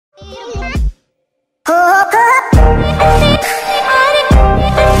Hey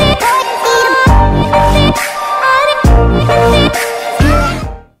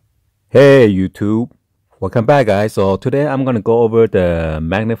YouTube, welcome back guys. So today I'm gonna go over the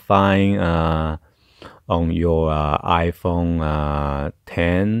magnifying on your iPhone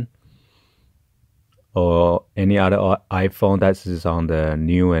 10 or any other iPhone that is on the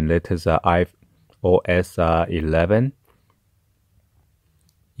new and latest iOS 11,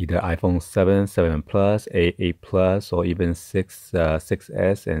 either iPhone 7, 7 Plus, 8, 8 Plus, or even 6,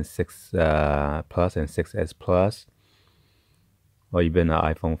 6S and 6 Plus and 6S Plus, or even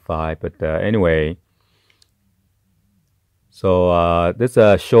iPhone 5. But anyway, so this is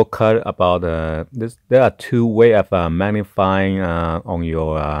a shortcut about this. There are two ways of magnifying on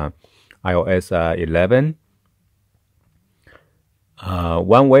your iOS 11.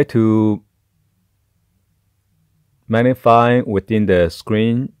 One way to magnify within the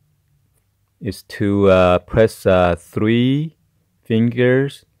screen is to press 3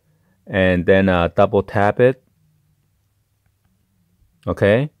 fingers and then double tap it.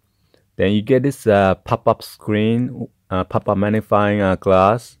 Okay, then you get this pop-up screen, pop-up magnifying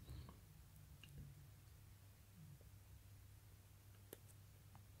glass.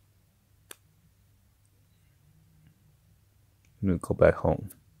 Let me go back home.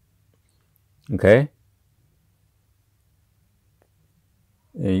 Okay,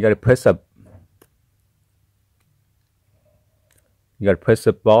 and you gotta press the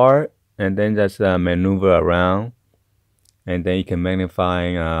bar and then just maneuver around, and then you can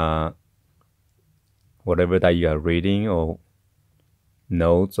magnify whatever that you are reading or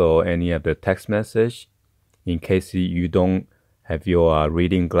notes or any of the text message, in case you don't have your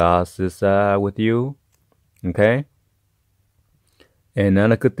reading glasses with you. Okay. And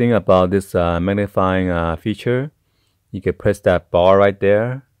another good thing about this magnifying feature, you can press that bar right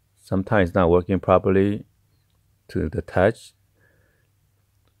there. Sometimes it's not working properly to the touch.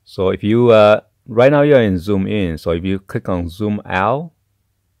 So if you right now you're in zoom in, so if you click on zoom out,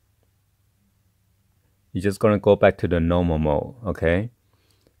 you're just gonna go back to the normal mode. Okay,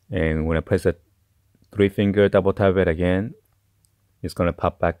 and when I press the 3 finger, double tap it again, it's gonna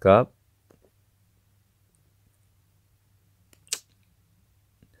pop back up.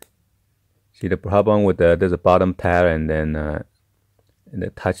 See the problem with there's a bottom tab and then and the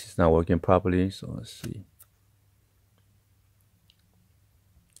touch is not working properly. So let's see.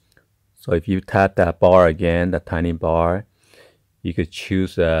 So if you tap that bar again, that tiny bar, you could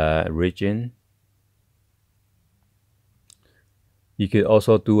choose a region. You could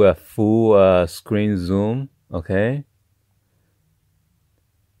also do a full screen zoom. Okay.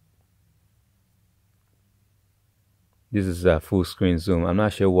 This is a full screen zoom. I'm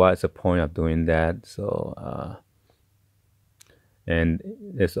not sure what's the point of doing that. So, and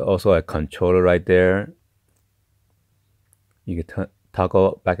there's also a controller right there. You can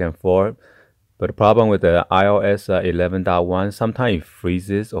toggle back and forth. But the problem with the iOS 11.1, sometimes it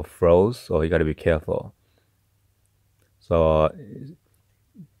freezes or froze, so you gotta be careful. So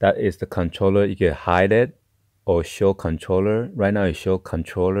that is the controller. You can hide it or show controller. Right now it shows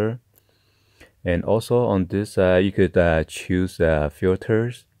controller. And also on this, you could choose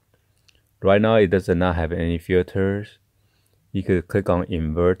filters. Right now it does not have any filters. You could click on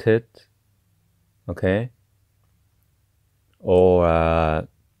inverted, okay, or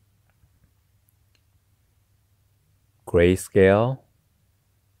grayscale,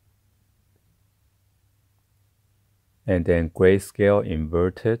 and then grayscale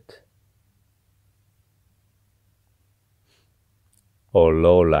inverted, or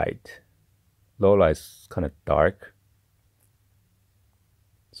low light. Low light is kind of dark,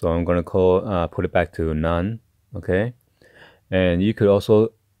 so I'm gonna put it back to none. Okay, and you could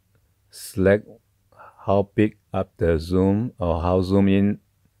also select how big up the zoom or how zoom in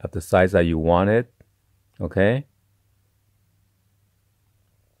at the size that you want it. Okay.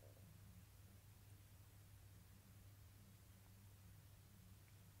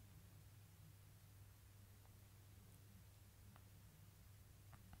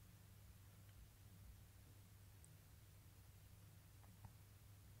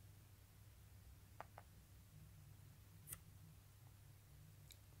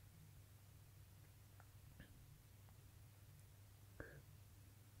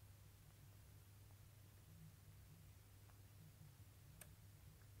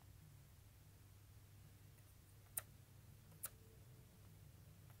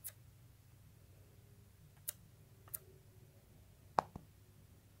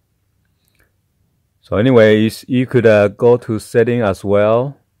 So anyways, you could go to setting as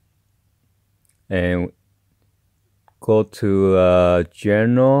well and go to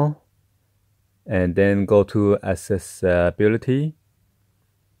general and then go to accessibility.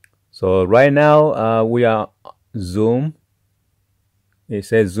 So right now we are zoom. It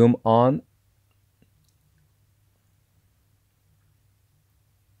says zoom on.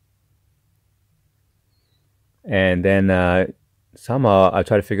 And then somehow I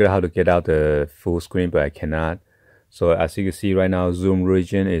try to figure out how to get out the full screen, but I cannot. So as you can see right now, zoom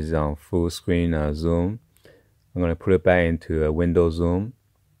region is on full screen zoom. I'm going to put it back into a window zoom.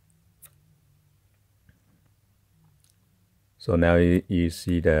 So now you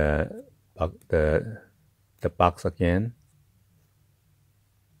see the box again.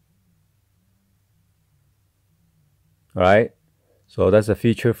 All right. So that's a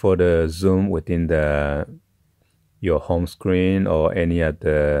feature for the zoom within your home screen or any of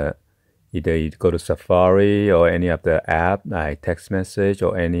the, either you go to Safari or any of the app like text message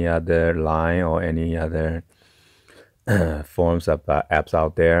or any other line or any other forms of apps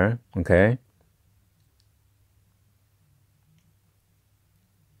out there. Okay.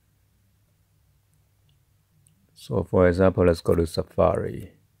 So for example, let's go to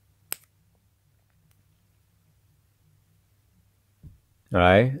Safari. All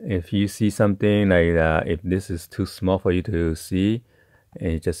right. If you see something like if this is too small for you to see,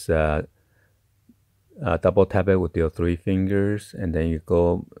 and you just double tap it with your 3 fingers, and then you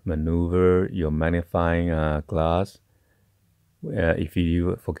go maneuver your magnifying glass. If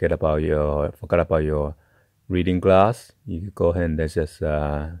you forgot about your reading glass, you can go ahead and just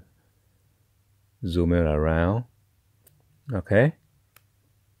zoom it around. Okay.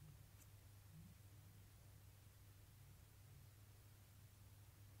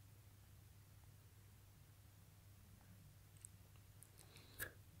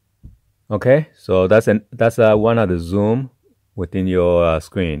 Okay, so that's one of the zoom within your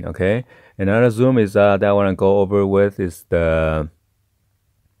screen. Okay, another zoom is that I want to go over with is this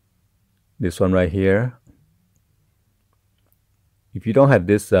one right here. If you don't have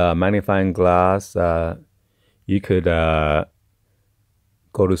this magnifying glass, you could go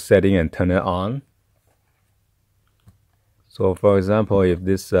to setting and turn it on. So for example, if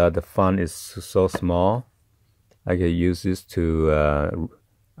this the font is so small, I can use this to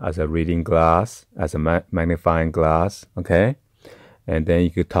as a reading glass, as a magnifying glass. Okay, and then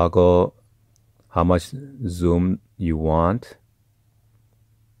you could toggle how much zoom you want.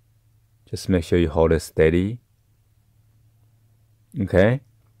 Just make sure you hold it steady. Okay,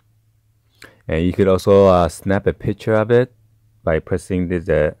 and you could also snap a picture of it by pressing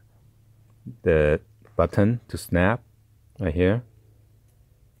the button to snap right here.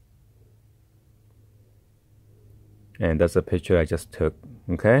 And that's a picture I just took.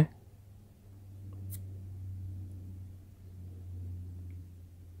 Okay.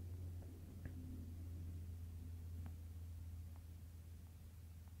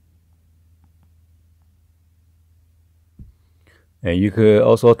 And you could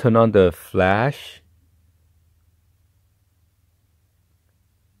also turn on the flash.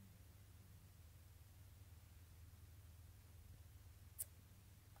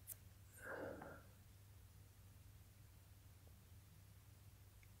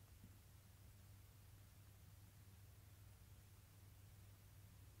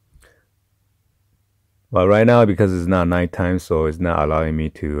 Well, right now, because it's not nighttime, so it's not allowing me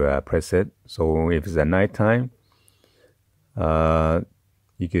to press it. So if it's at nighttime,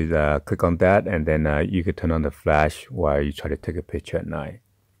 you could click on that, and then you could turn on the flash while you try to take a picture at night.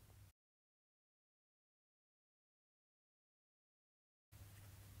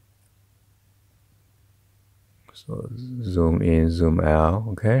 So zoom in, zoom out,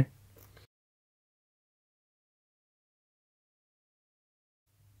 okay?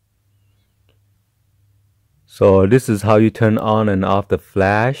 So this is how you turn on and off the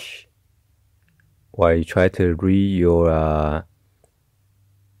flash while you try to read your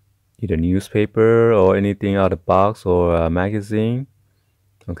either newspaper or anything out of the box or a magazine.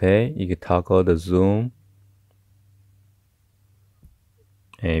 Okay, you can toggle the zoom.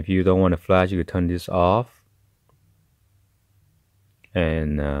 And if you don't want to flash, you can turn this off.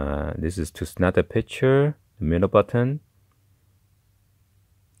 And this is to snap the picture, the middle button.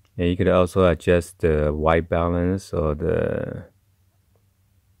 And you could also adjust the white balance or the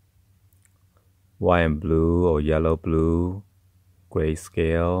white and blue or yellow blue,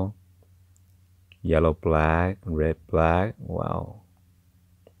 grayscale, yellow black, red black. Wow.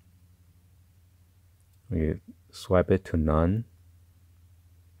 You swipe it to none.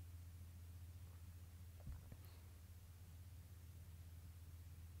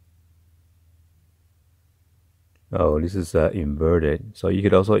 Oh, this is inverted. So you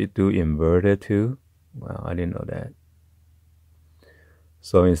could also do inverted too. Wow, I didn't know that.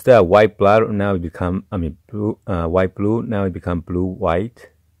 So instead of white black, now it become blue, white blue. Now it become blue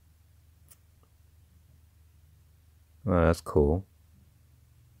white. Oh, that's cool.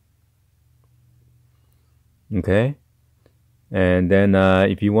 Okay, and then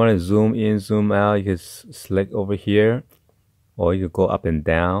if you want to zoom in, zoom out, you can select over here, or you can go up and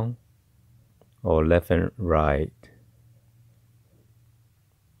down, or left and right.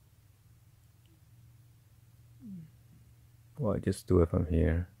 Well, just do it from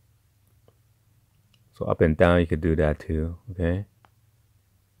here. So up and down, you could do that too. Okay,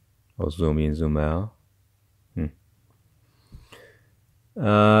 or zoom in, zoom out.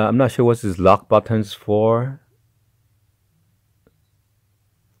 I'm not sure what this lock button's for.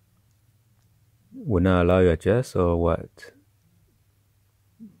 Will not allow you to adjust or what?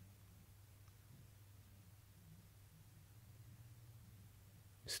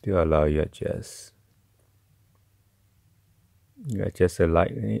 Still allow you to adjust. You adjust the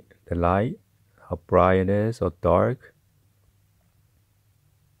light, how bright it is or dark.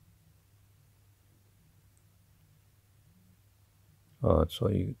 Oh, so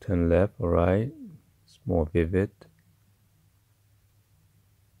you turn left or right. It's more vivid.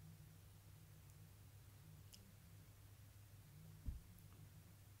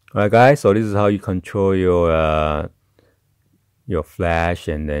 Alright guys, so this is how you control your flash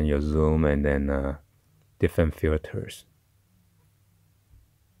and then your zoom and then different filters.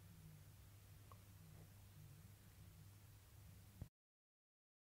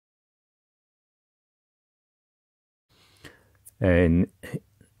 And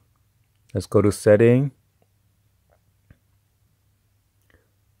let's go to setting.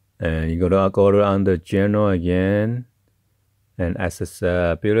 And you go to under general again and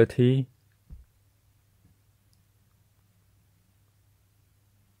accessibility.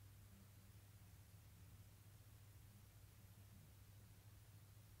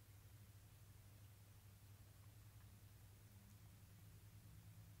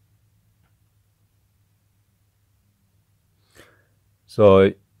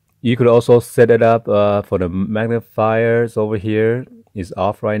 So you could also set it up for the magnifiers over here. It's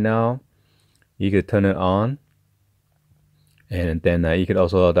off right now. You could turn it on. And then you could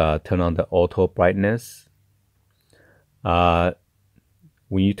also turn on the auto brightness. When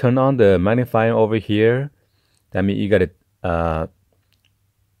you turn on the magnifier over here, that means you gotta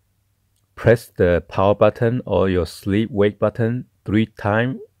press the power button or your sleep wake button 3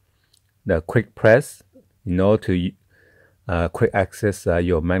 times. The quick press, to quick access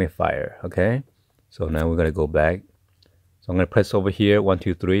your magnifier. Okay, so now we're gonna go back. So I'm gonna press over here 1,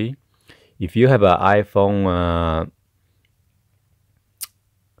 2, 3. If you have an iPhone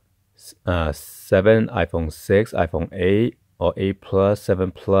 7, iPhone 6, iPhone 8, or 8 Plus,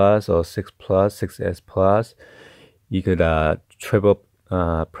 7 Plus, or 6 Plus, 6S Plus, you could triple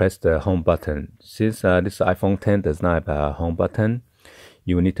press the home button. Since this iPhone 10 does not have a home button,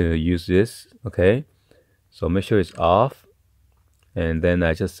 you will need to use this. Okay, so make sure it's off, and then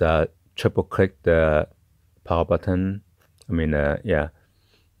I just triple click the power button.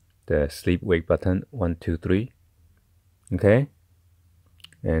 The sleep wake button 1, 2, 3. Okay,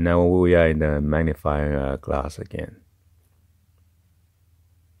 and now we are in the magnifier glass again.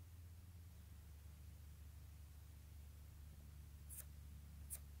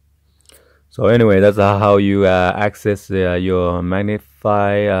 So anyway, that's how you access your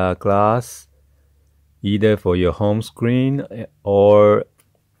magnify glass, either for your home screen or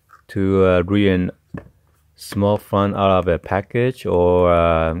to read a small font out of a package,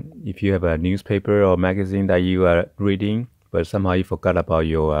 or if you have a newspaper or magazine that you are reading, but somehow you forgot about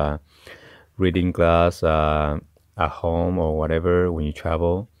your reading glass at home or whatever when you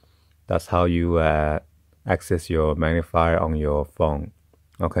travel. That's how you access your magnifier on your phone.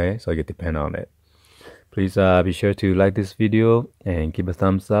 Okay, so you depend on it. Please be sure to like this video and give a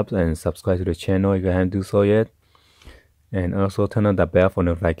thumbs up and subscribe to the channel if you haven't do so yet. And also turn on the bell for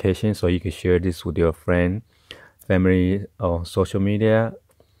notifications so you can share this with your friend, family, or social media.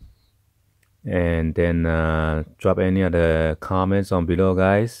 And then drop any other comments on below,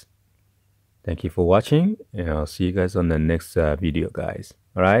 guys. Thank you for watching, and I'll see you guys on the next video, guys.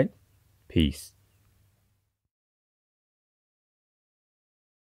 All right, peace.